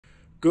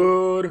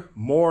Good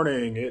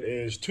morning. It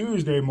is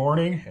Tuesday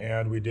morning,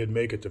 and we did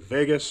make it to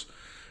Vegas.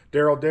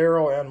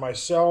 Daryl and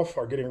myself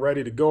are getting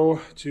ready to go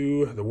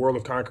to the World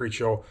of Concrete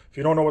show. If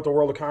you don't know what the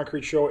World of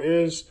Concrete show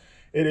is,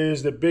 it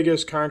is the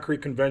biggest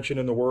concrete convention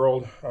in the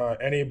world.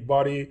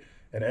 Anybody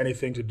and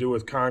anything to do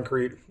with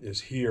concrete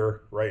is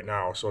here right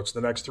now. So it's the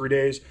next 3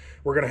 days.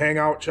 We're going to hang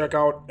out, check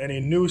out any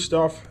new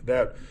stuff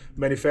that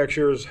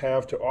manufacturers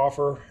have to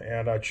offer,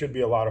 and it should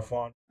be a lot of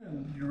fun.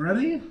 You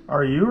ready?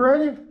 Are you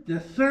ready?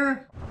 Yes,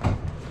 sir.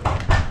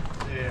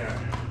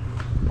 Yeah.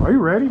 Are you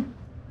ready?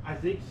 I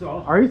think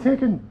so. Are you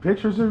taking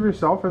pictures of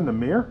yourself in the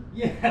mirror?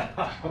 Yeah.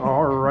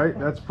 All right,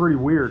 that's pretty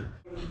weird.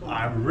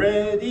 I'm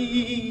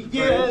ready.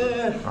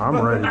 Yeah.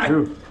 I'm ready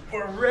too.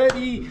 We're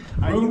ready.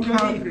 Are you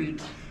ready?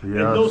 Yes.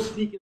 No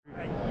sneaking.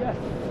 Yes.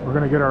 We're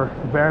gonna get our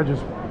badges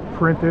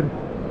printed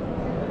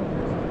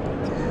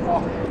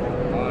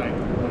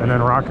and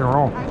then rock and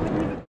roll.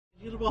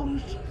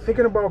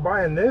 Thinking about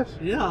buying this?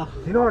 Yeah.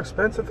 You know how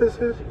expensive this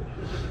is?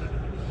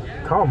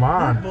 Come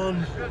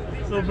on.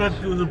 So back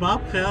to the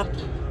Bobcat.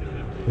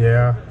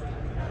 Yeah,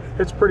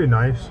 it's pretty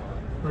nice.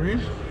 Right?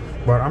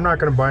 But I'm not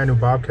gonna buy a new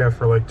Bobcat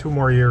for like 2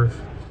 more years.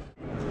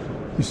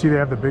 You see they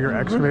have the bigger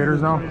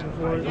excavators now?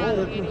 Oh,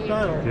 that's in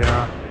style.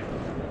 Yeah.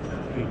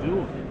 They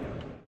do.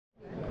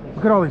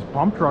 Look at all these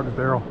pump trucks,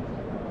 Daryl.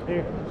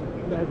 Hey,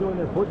 they're doing,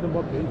 they're putting them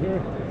up in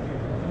here.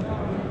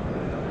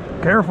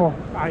 Careful.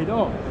 I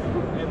know.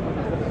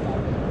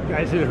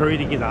 Guys in a hurry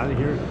to get out of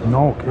here.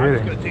 No I'm just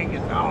kidding. gonna take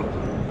it out.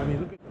 I mean,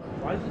 look at,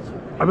 why is this so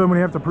I bet when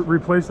you have to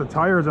replace the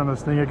tires on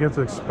this thing, it gets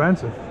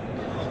expensive.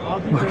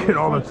 Look at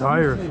all the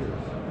tires.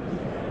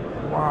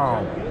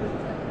 Wow.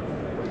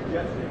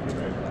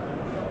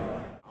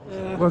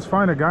 Let's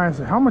find a guy and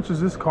say, how much does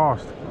this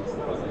cost?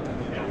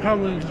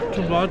 Probably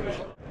too much.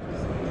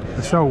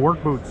 To sell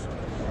work boots.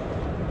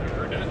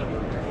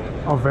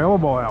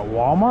 Available at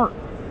Walmart.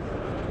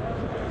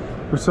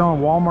 We're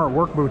selling Walmart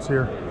work boots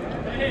here.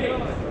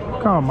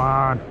 Come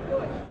on.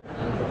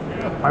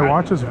 I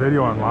watched this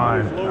video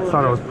online. I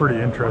thought it was pretty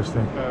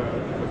interesting.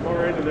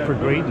 For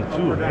grading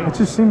too, right? It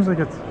just seems like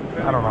it's,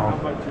 I don't know.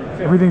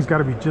 Everything's got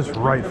to be just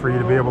right for you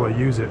to be able to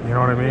use it. You know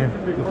what I mean?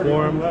 The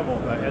form.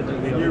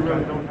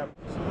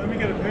 Let me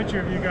get a picture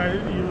of you guys.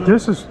 You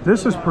This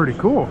is pretty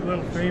cool.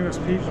 little famous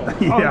people.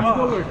 Yeah.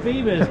 Oh, we're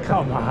famous.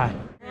 Come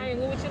on. Hey,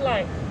 what would you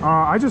like?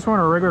 I just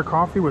want a regular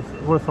coffee with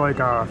like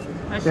A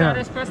shot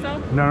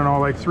espresso? no,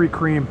 like 3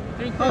 cream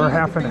 3 or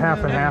half and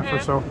half or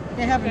so.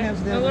 They have halves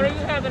And down what are there.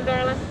 you having,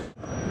 darling?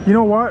 You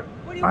know what?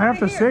 do you I have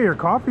to wanna say hear? your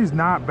coffee's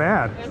not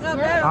bad. It's not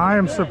great. bad. I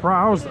am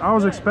surprised. I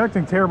was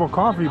expecting terrible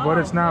coffee, but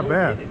it's not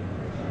bad.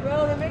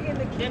 Well, they're making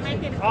the They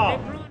make it. Oh.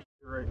 They brew it.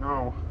 Right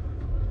now,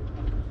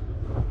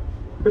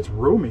 it's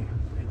roomy.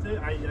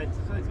 I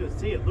was gonna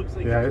say it looks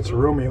like. Yeah, it's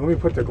roomy. Let me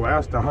put the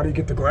glass down. How do you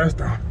get the glass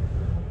down?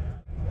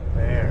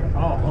 There.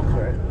 Oh,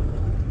 okay.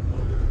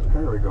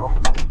 There we go.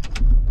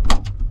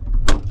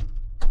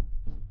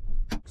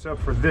 Except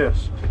for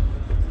this.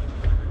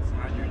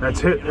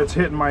 It's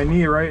hitting my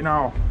knee right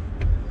now.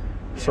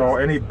 So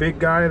any big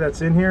guy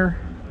that's in here,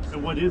 So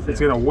what is it? it's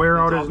gonna wear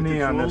out It's his all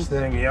knee on this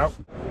controls? thing. Yep.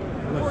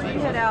 Before you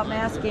head out, may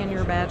I scan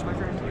your badge, my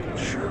friend?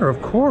 Sure,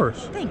 of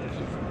course. Thank you.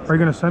 Are you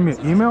gonna send me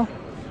an email?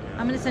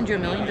 I'm going to send you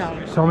 $1 million.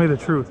 Tell me the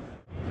truth.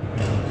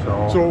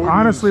 So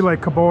honestly,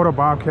 like Kubota,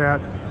 Bobcat,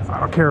 I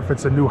don't care if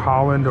it's a New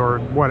Holland or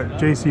what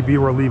JCB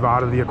will leave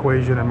out of the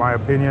equation, in my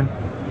opinion.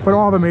 But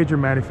all the major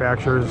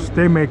manufacturers,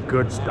 they make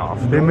good stuff.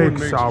 They make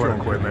solid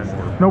equipment.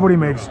 Nobody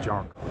makes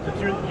junk.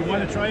 You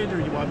want to try it, or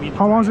you want me to?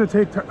 How long does it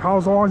take? How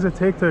long does it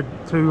take to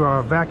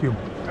vacuum?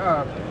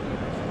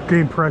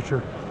 Gain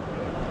pressure.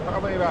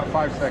 Probably about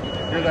 5 seconds.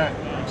 Hear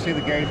that? You see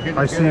the gauge?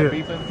 I see it.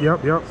 Beeping?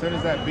 Yep. As soon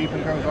as that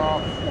beeping goes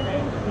off,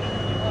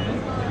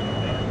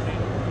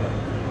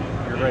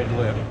 you're ready to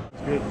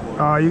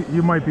lift.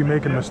 You might be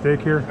making a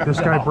mistake here. This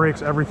guy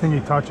breaks everything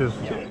he touches.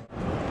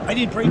 I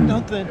didn't break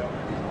nothing.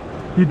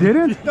 You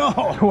didn't? No.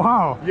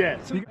 Wow.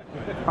 Yes.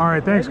 All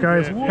right, thanks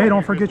guys. Hey,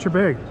 don't forget your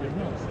bag.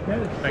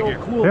 Thank you.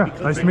 Cool. Yeah,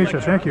 nice to meet you.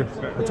 Thank you.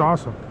 That's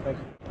awesome.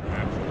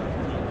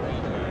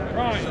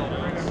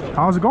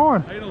 How's it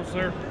going? How you doing,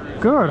 sir?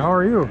 Good. How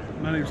are you?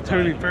 My name's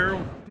Tony Farrell.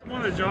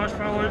 One of Josh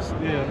fellas?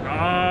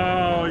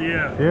 Yeah. Oh,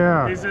 yeah.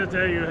 Yeah. He's gonna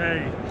tell you,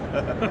 hey.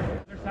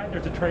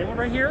 There's a trailer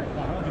right here.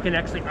 You can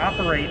actually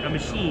operate a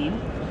machine.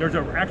 There's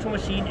an actual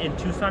machine in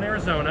Tucson,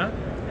 Arizona,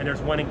 and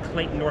there's one in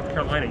Clayton, North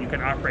Carolina. You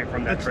can operate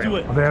from that Let's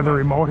trailer. do it. They have the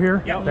remote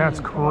here? Yep. That's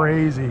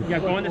crazy. Yeah,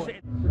 go in this.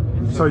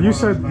 So you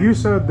said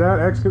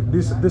that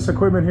this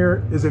equipment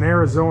here is in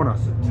Arizona,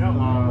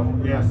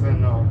 Yes,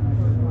 in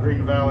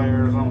Green Valley,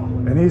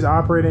 Arizona. and he's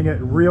operating it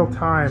real So do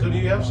time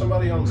you have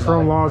somebody on site?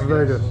 from Las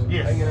Vegas.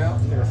 Yes.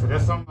 Yeah, so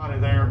there's somebody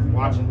there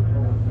watching.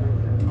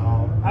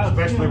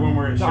 Especially when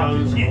we're at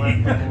shows and let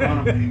people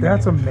run them.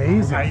 That's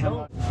amazing. And,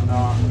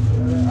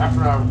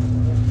 after I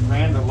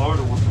ran the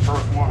loader was the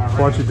first one I ran.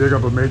 Watch you dig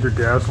up a major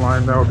gas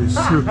line. That would be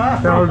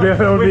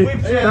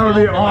that would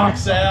be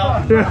awesome.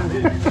 Out, Yeah.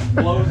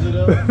 blows it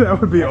up. That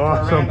would be I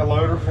ran the awesome.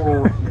 loader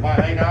for about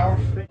 8 hours.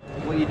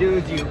 What you do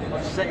is you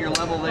set your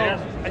level there.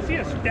 I see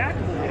a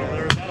stackable one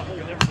there. Is that a whole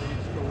different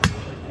story?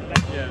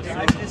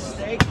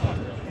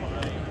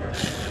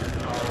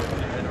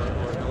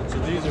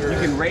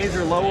 You can raise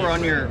or lower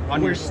on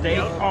your stake.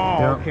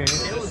 Oh, okay.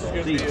 So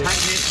you tighten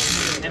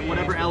it at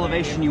whatever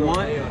elevation you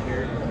want. You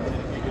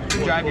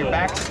drive your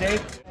back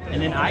stake.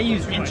 And then I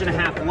use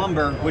 1.5-inch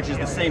lumber, which is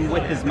the same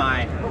width as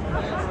my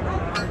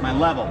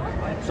level.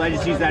 So I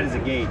just use that as a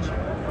gauge.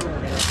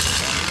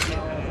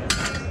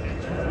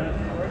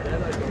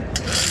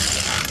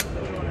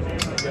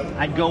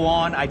 I'd go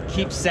on, I'd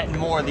keep setting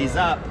more of these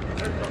up.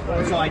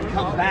 So I'd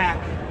come back,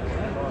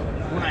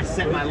 when I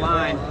set my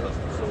line,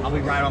 I'll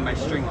be right on my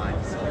string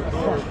lines.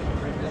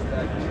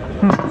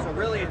 So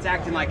really it's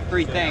acting like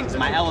three things.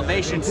 My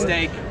elevation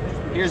stake,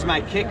 here's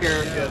my kicker,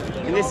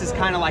 and this is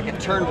kind of like a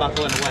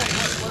turnbuckle in a way.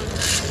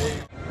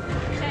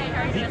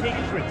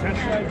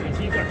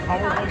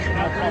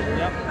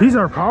 He's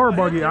our power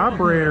buggy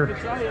operator.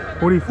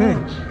 What do you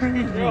think?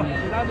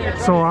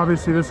 So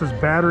obviously this is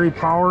battery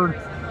powered.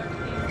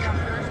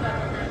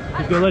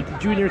 He's gonna let the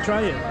junior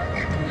try it.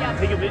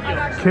 Take a video.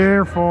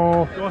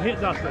 Careful. Go hit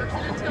that first.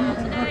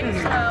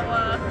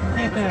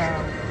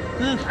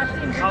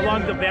 How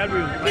long the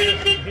battery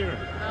last here?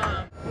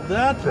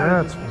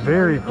 That's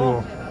very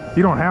cool.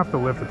 You don't have to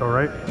lift it though,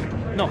 right?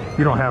 No.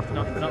 You don't have to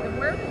lift it. No.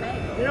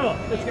 Yeah,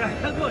 it's got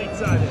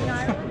headlights on it.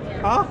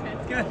 Huh?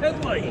 It's got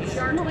headlights.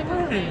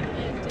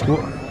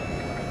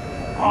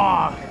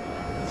 Ah.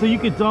 So you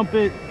could dump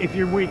it if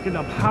you're waking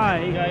up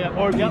high,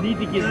 or if you need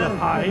to get up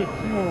high.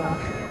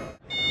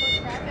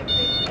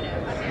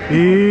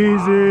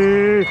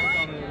 Easy.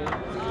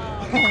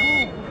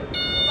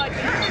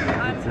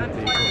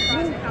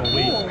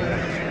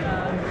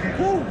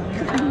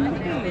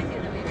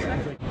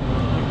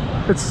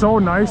 It's so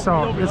nice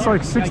out. It's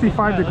like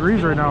 65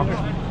 degrees right now.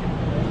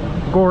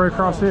 Go right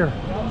across here.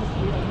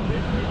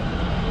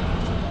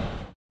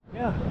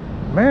 Yeah.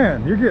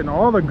 Man, you're getting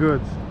all the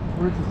goods.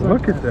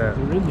 Look at that.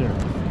 They're in there.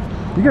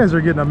 You guys are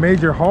getting a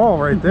major haul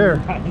right there.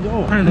 I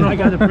know. I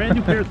got a brand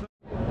new pair of.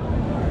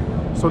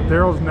 So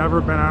Daryl's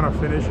never been on a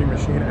finishing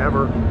machine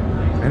ever,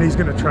 and he's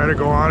gonna try to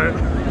go on it.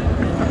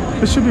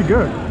 This should be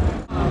good.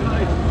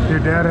 Your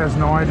dad has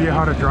no idea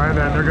how to drive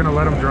that, and they're gonna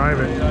let him drive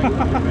it.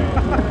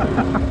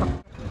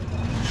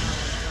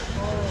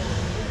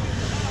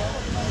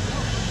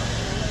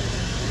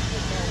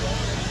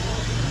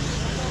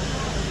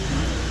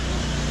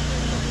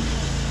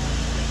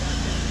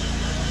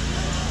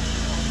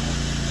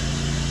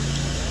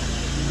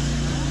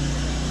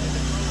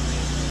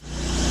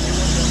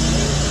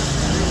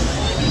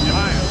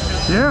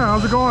 Yeah,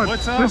 how's it going?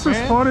 What's up, This is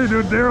man? funny,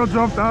 dude. Daryl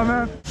jumped on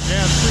that.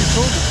 Yeah, it's pretty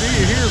cool to see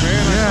you here,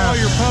 man. I Yeah. saw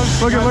your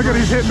post. Look at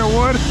he's hitting the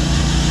wood.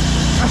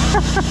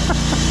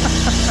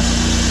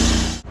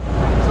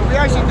 So we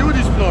actually do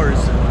these floors.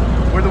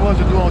 We're the ones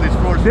who do all these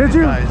floors. Did for these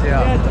you? Guys. Yeah.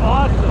 That's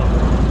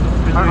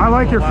awesome. I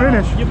like your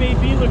finish. Your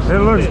baby looks It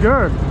looks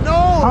good. No.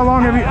 How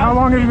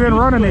long have you been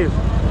running these?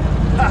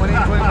 20,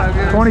 25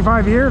 years.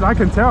 25 years? I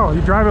can tell.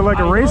 You drive it like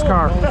a race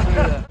car.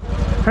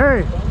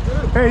 Hey,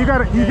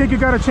 you think you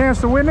got a chance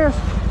to win this?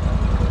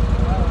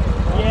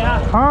 Yeah.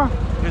 Huh?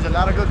 There's a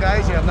lot of good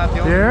guys here. I'm not the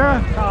only Yeah?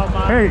 one. Come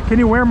on. Hey, can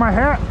you wear my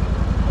hat?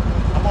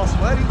 I'm all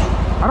sweaty.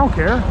 I don't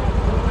care.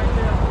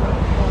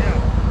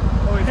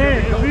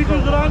 Hey, if we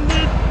can run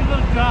this,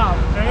 good job,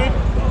 okay?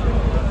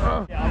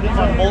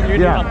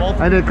 Yeah.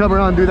 I did come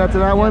around and do that to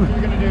that one.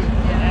 We're gonna do S,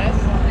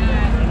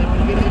 and then when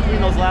you get in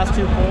between those last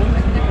two poles,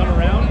 you come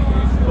around,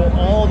 go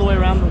all the way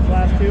around those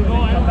last two, and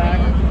then come back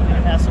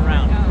and S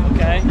around,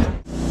 okay?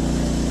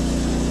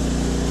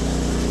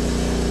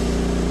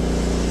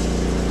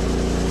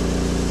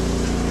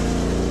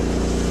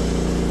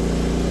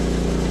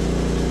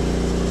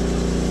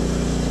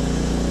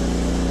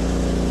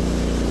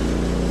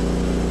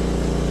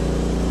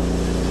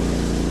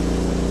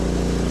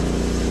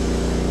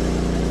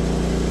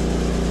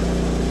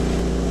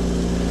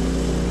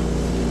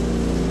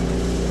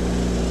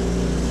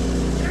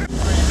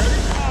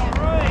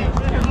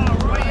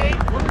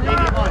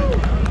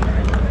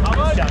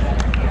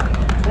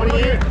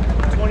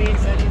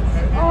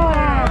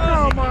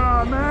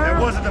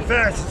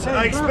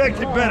 I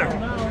expected better.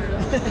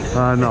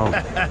 I know.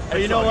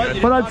 You know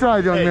what? But I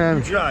tried, young man.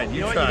 You tried.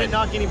 You You tried. didn't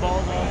knock any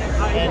balls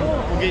off, and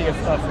we'll get you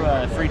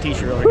a free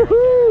t-shirt over here.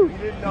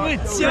 Good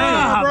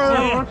job,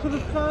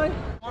 man.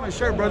 On a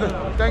shirt, brother.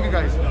 Thank you,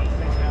 guys.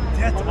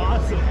 That's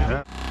awesome.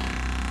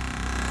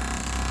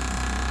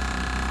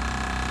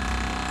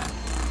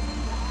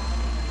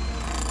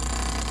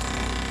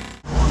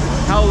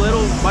 How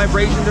little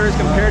vibration there is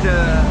compared to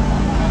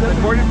the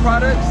corded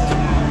products.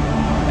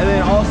 And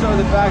then also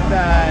the fact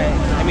that,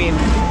 I mean,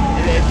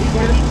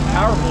 it's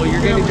powerful.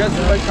 You're getting just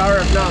as much power,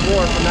 if not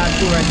more, from that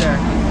tool right there.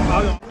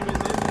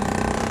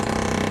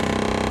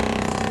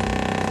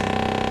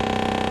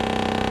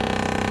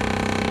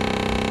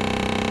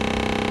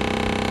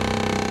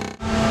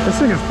 This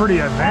thing is pretty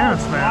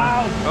advanced,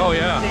 man. Oh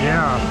yeah.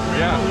 Yeah.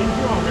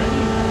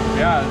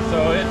 Yeah.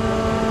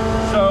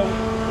 So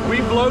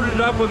we've loaded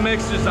it up with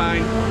mix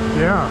design.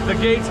 Yeah. The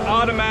gates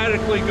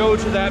automatically go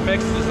to that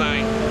mix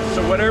design.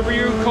 So whatever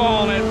you're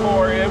calling it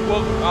for, it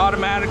will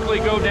automatically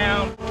go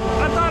down.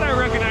 I thought I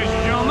recognized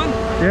you, gentlemen.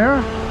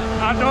 Yeah?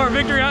 Outdoor,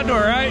 Victory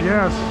Outdoor, right?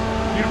 Yes.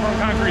 Uniform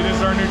Concrete, this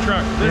is our new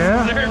truck. This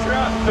is their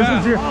truck. This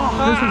is your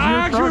I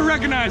actually truck?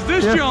 recognized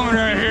this gentleman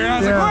right here. I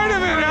was like, wait a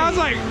minute. I was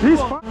like, he's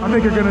fun. I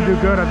think you're gonna do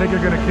good. I think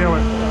you're gonna kill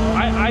it.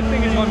 I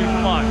think it's gonna be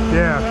fun.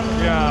 Yeah.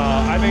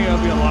 Yeah, I think it'll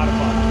be a lot of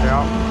fun.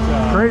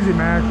 Yeah. Crazy,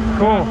 man.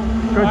 Cool.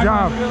 Good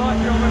job. Good luck,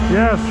 gentlemen.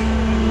 Yes.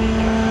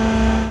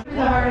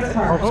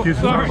 Oh, excuse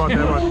me. Sorry about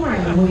that one.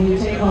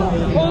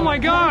 Oh my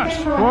gosh.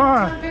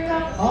 What?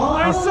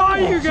 I saw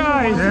you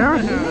guys. Yeah?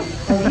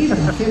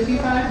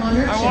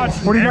 I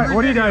watched. What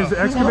are you guys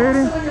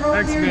excavating?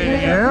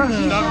 Excavating.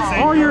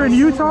 Yeah? Oh, you're in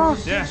Utah?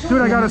 Yeah.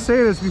 Dude, I gotta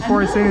say this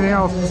before I say anything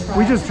else.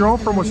 We just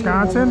drove from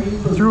Wisconsin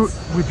through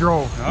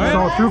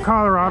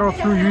Colorado,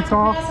 through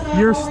Utah.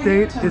 Your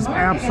state is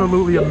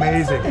absolutely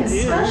amazing.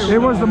 It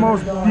was the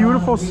most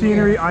beautiful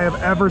scenery I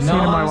have ever seen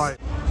in my life.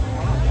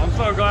 I'm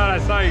so glad I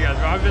saw you guys,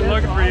 bro. I've been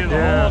looking for you the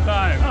whole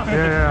time.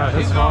 Yeah,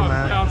 it's fun,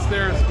 man.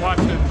 Downstairs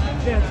watching.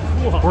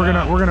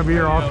 We're gonna be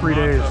here all 3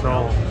 days,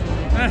 so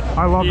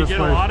I love this place. Do you get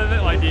a lot of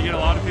it? Like, do you get a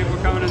lot of people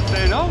coming and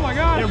saying, "Oh my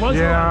God"?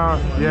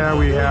 Yeah,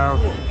 we have.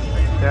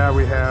 Yeah,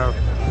 we have.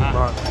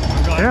 But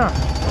yeah,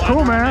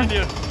 cool, man.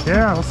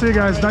 Yeah, we'll see you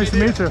guys. Nice to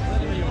meet you.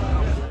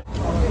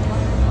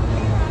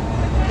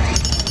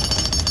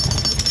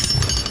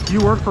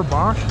 You work for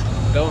Bosch?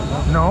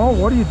 No.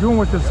 What are you doing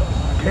with this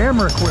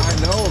camera equipment? I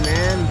know,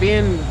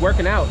 man.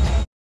 Working out.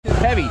 It's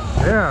heavy.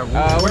 Yeah.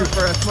 I work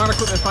for Smart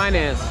Equipment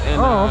Finance.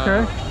 And,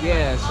 okay.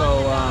 Yeah,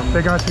 so...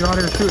 they got you out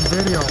here shooting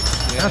video.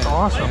 Yeah, that's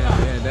awesome.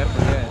 Yeah,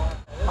 definitely,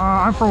 yeah.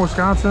 I'm from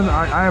Wisconsin.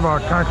 I have a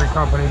concrete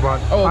company,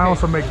 but I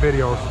also make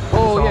videos.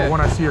 So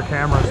when I see your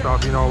camera and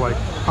stuff, you know, like,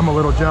 I'm a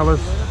little jealous.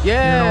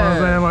 Yeah. You know what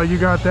I'm saying? Like, you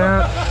got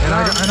that,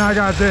 and I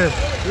got this.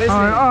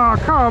 Oh,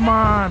 come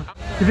on.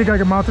 You think I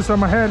can mount this on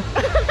my head?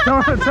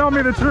 Tell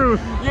me the truth.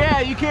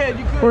 Yeah, you can.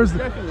 Where's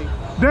definitely.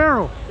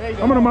 Daryl,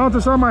 I'm going to mount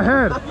this on my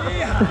head.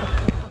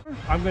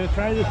 I'm going to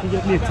try this and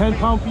get me a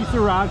 10-pound piece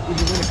of rock and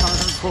you're going to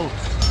Carhartt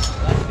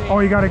quotes. Oh,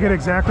 you got to get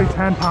exactly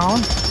 10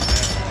 pounds?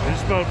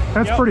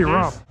 That's pretty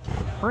rough.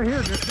 Right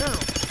here, just Daryl.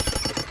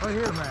 Right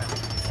here, man.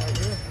 Right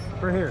here?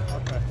 Right here.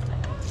 Okay.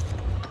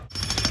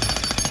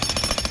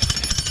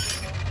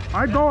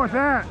 I'd go with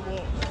that.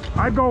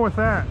 I'd go with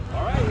that.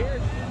 All right,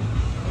 here.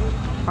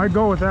 I'd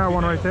go with that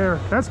one right there.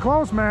 That's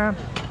close, man.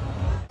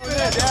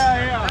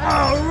 Yeah.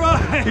 All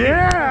right.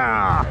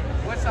 Yeah.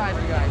 What size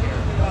we got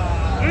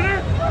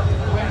here?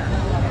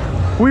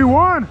 We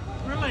won.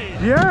 Really?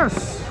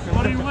 Yes.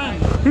 What did you win?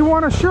 He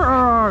won a shirt,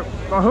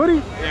 a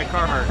hoodie. Yeah,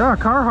 Carhartt. Yeah,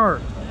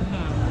 Carhartt.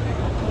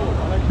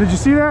 Did you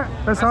see that?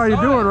 That's how you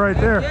do it right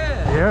there.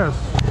 Yes.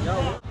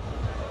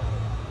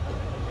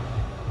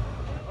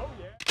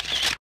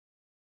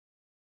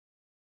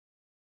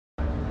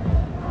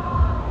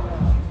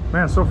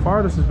 Man, so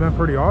far this has been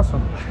pretty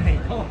awesome.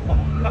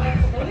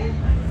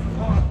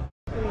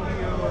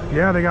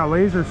 Yeah, they got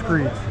laser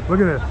screeds. Look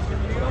at this.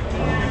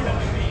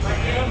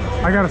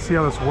 I gotta see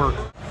how this works.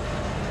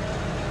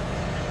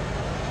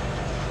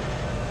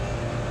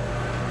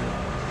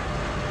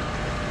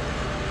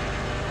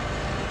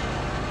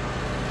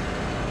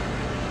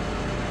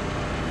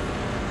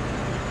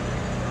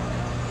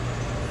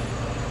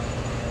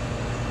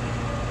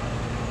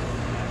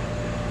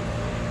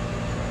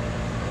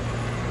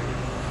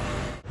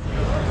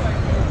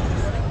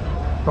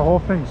 The whole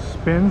thing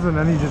spins and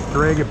then you just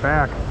drag it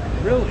back.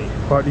 Really?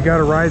 But you got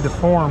to ride the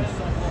forms.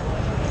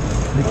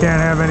 You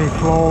can't have any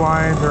flow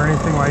lines or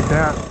anything like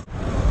that.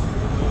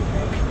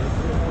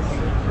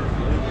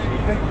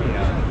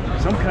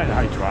 Some kind of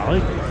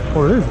hydraulic.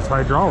 Oh, it is. It's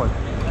hydraulic.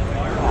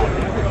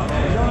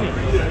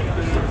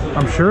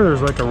 I'm sure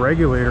there's like a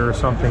regulator or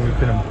something. You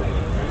can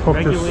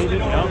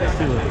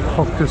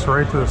hook this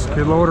right to the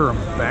skid loader and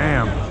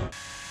bam.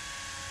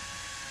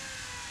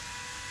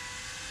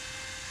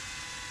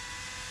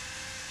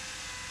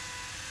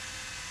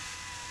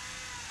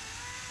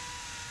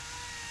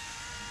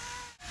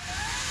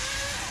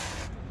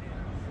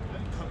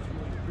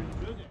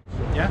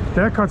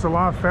 That cuts a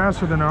lot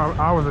faster than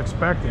I was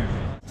expecting.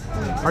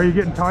 Are you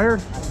getting tired?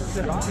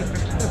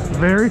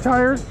 Very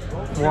tired?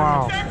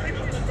 Wow.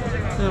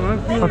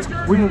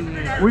 We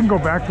can go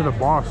back to the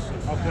bus.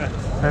 Okay.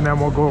 And then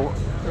we'll go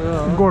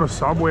to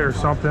Subway or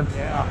something.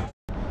 Yeah.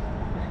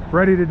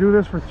 Ready to do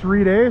this for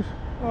 3 days?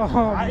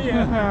 Oh,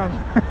 yeah.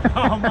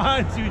 Come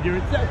on, dude.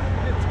 It's supposed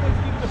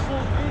to give the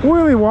full thing. We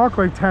only walk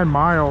like 10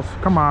 miles.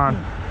 Come on.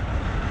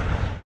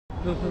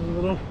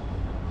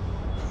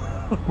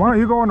 Why don't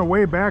you go on the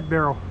way back,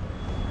 Daryl?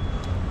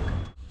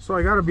 So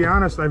I gotta be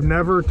honest, I've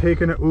never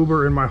taken an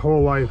Uber in my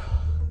whole life.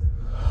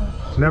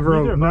 Never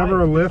a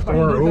Lyft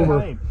or an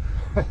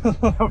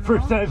Uber.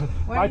 First time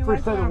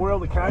in the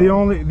world.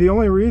 The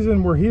only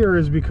reason we're here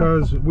is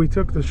because we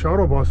took the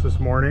shuttle bus this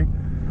morning,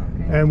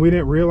 and we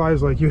didn't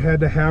realize like you had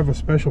to have a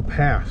special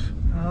pass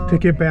to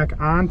get back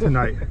on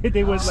tonight.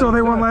 They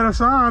wouldn't let us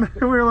on.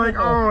 And we were like,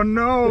 oh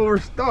no, we're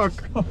stuck.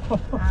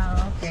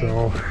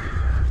 Okay.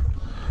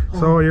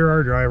 So you're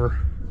our driver.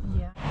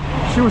 Yeah.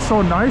 She was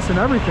so nice and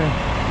everything.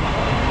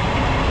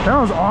 That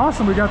was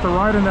awesome. We got to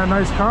ride in that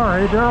nice car,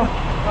 hey Daryl?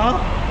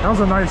 That was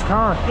a nice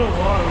car.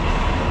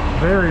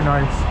 Very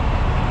nice.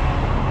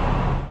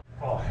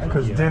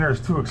 Because dinner's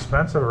too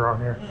expensive around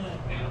here.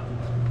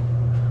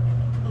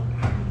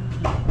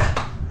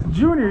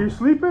 Junior, you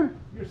sleeping?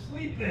 You're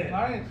sleeping.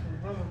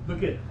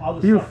 Look at all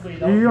the You, stuff laid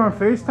you out. on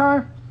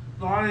FaceTime?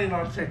 No, I ain't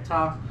on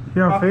TikTok.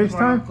 You on Talk to my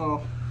FaceTime?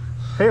 uncle.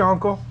 Hey,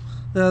 Uncle.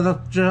 Yeah,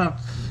 that's Jack.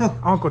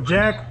 Uncle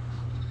Jack.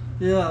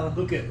 Yeah.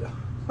 Look at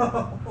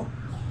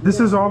This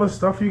is all the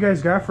stuff you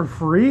guys got for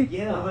free?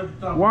 yeah.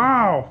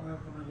 Wow.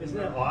 Isn't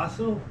that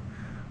awesome?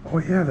 Oh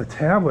yeah, the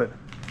tablet.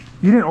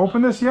 You didn't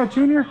open this yet,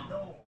 Junior?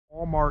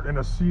 Walmart in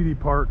a seedy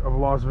part of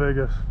Las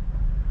Vegas.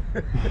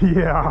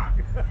 Yeah,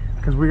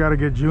 because we got to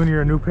get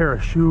Junior a new pair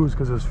of shoes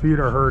because his feet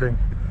are hurting.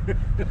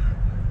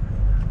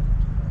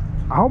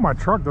 I hope my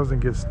truck doesn't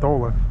get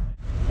stolen.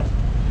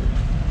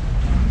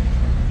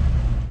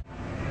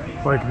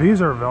 Like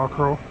these are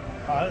Velcro.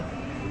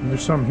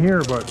 There's some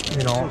here, but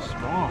you know. So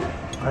small.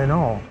 I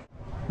know.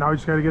 Now we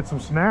just got to get some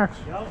snacks.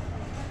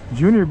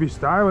 Junior be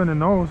styling in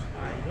those.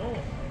 I know.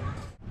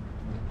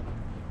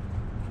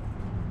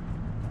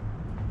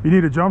 You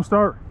need a jump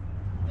start?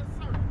 Yes,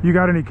 sir. You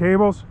got any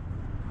cables?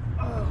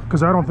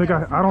 Because I don't think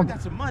I don't.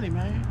 got some money,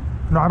 man.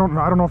 No, I don't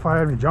know if I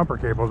have any jumper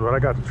cables, but I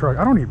got the truck.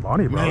 I don't need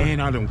money, bro. Man,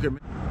 I don't care.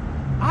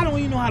 I don't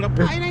even know how to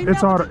play.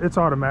 It's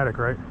automatic,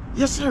 right?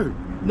 Yes, sir.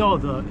 No,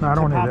 the No, I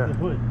don't need top of that. the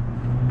hood.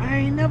 I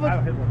ain't never. I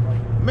don't hit one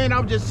like Man,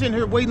 I'm just sitting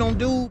here waiting on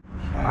dude.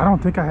 I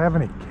don't think I have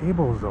any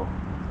cables though.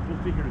 we'll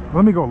figure it out.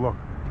 Let me go look.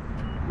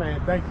 Man,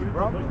 thank you,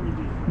 bro. Look, we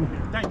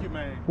did. Thank you,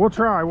 man. We'll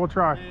try.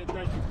 Man,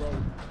 thank you, bro.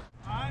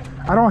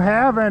 I don't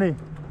have any.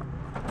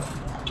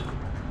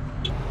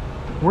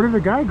 Where did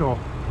the guy go?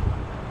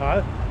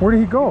 Huh? Where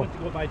did he go? Went to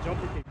go buy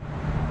jumper cable.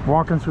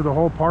 Walking through the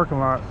whole parking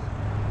lot.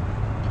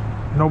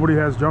 Nobody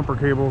has jumper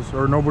cables,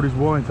 or nobody's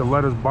willing to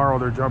let us borrow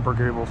their jumper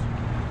cables.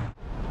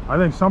 I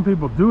think some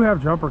people do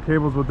have jumper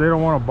cables, but they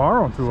don't want to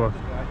borrow them to us.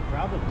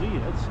 Probably.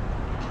 It's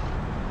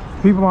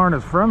People aren't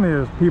as friendly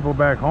as people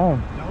back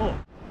home. no.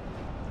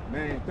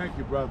 Man, thank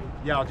you, brother.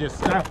 Y'all just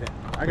stop it.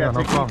 I Yeah, gotta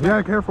no take problem.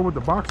 Yeah, careful with the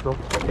box though.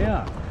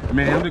 Yeah.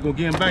 Man, I'm just gonna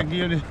give him back,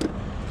 give him,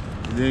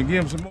 then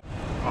give him some more.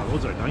 Oh,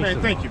 those are nice.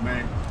 Man, thank you,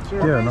 man.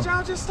 Yeah, Man, no.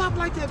 y'all just stop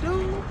like that,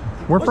 dude.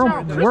 We're What's y'all,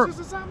 from we're, Christians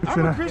or something? it's I'm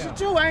in a a- Christian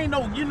too. I ain't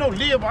no,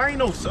 live. I ain't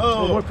no,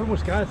 Well, we're from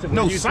Wisconsin.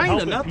 no We're used to saint or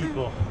helping nothing.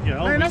 people. You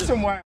know, Man, we that's just-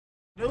 some white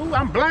dude.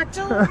 I'm black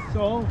too.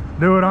 So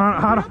dude,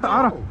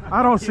 I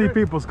don't see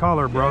people's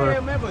color, brother. Yeah,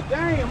 man, but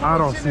damn, I I'm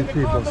don't sitting see in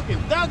the car people's- looking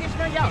thuggish,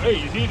 man. Y'all,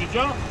 hey, you need to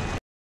jump?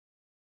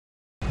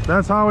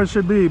 That's how it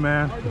should be,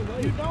 man.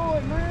 You know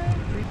it, man.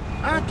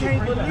 I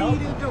can't believe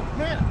this dude,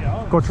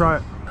 man. Go try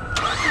it.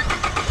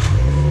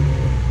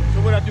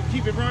 So what I do?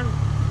 Keep it running?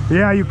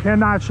 Yeah, you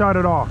cannot shut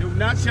it off. Do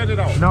not shut it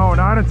off. No,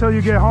 not until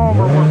you get home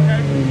or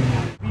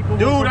work.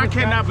 Dude, I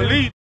cannot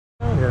believe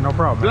Yeah, no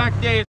problem. black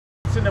dad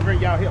sitting up here,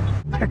 y'all help.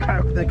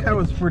 That guy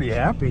was pretty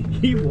happy.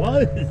 he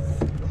was.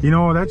 You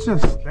know,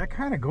 that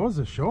kind of goes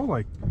to show,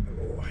 like,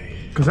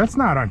 because that's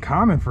not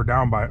uncommon for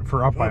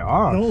up by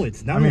us. No,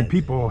 it's not. I mean,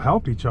 people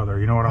help each other.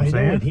 You know what I'm I know,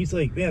 saying? and he's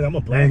like, man, I'm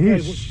a black And guy.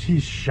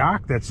 he's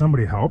shocked that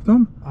somebody helped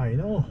him. I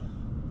know.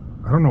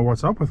 I don't know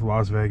what's up with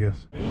Las Vegas.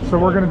 So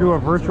we're gonna do a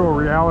virtual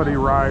reality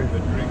ride.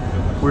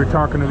 We were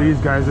talking to these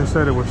guys. They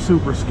said it was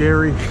super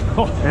scary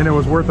and it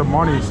was worth the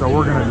money. So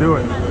we're gonna do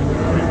it.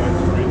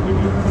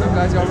 What's up,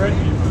 guys? Y'all ready?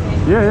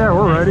 Yeah,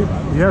 we're ready.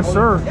 Yes,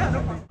 sir.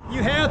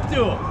 You have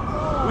to.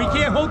 We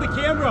can't hold the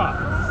camera.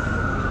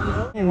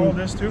 Hold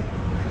this too.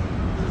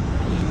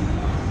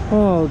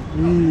 Oh,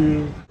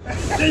 geez.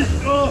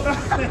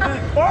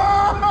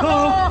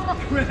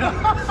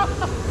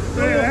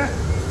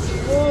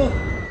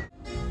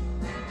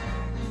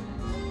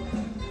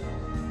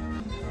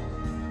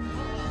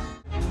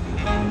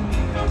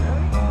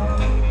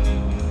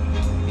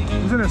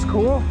 Isn't this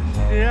cool?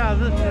 Yeah,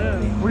 this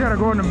is. We gotta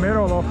go in the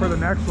middle though for the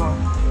next one.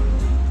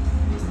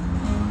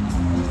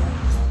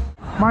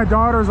 My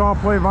daughters all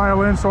play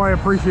violin, so I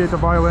appreciate the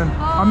violin.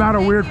 I'm not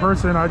a weird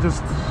person. I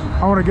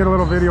want to get a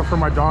little video for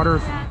my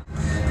daughters.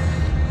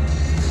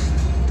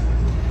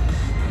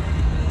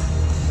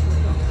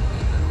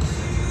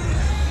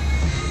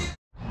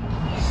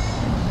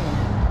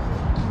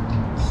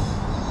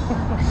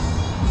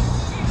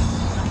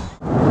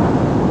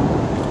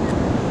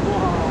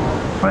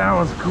 That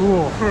was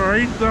cool.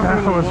 Right?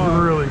 That was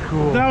really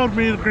cool. That would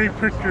be a great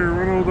picture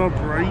when it was up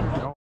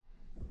right.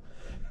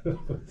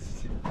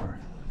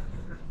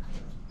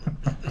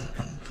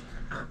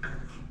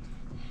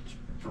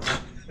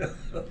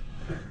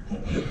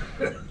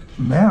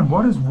 Man,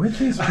 what is with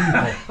these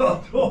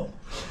people?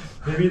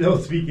 Maybe they'll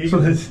speak English. So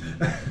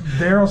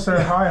Daryl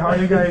said, hi, how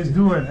you guys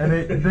doing? And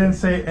it didn't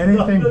say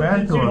anything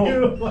back to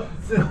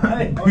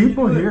him.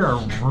 People here are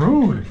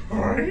rude.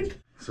 Right?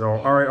 So,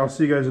 all right, I'll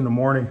see you guys in the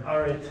morning. All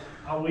right.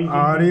 I'll wait.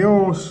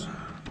 Adios.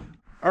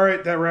 All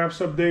right, that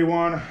wraps up day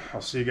one.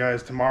 I'll see you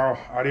guys tomorrow.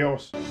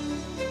 Adios.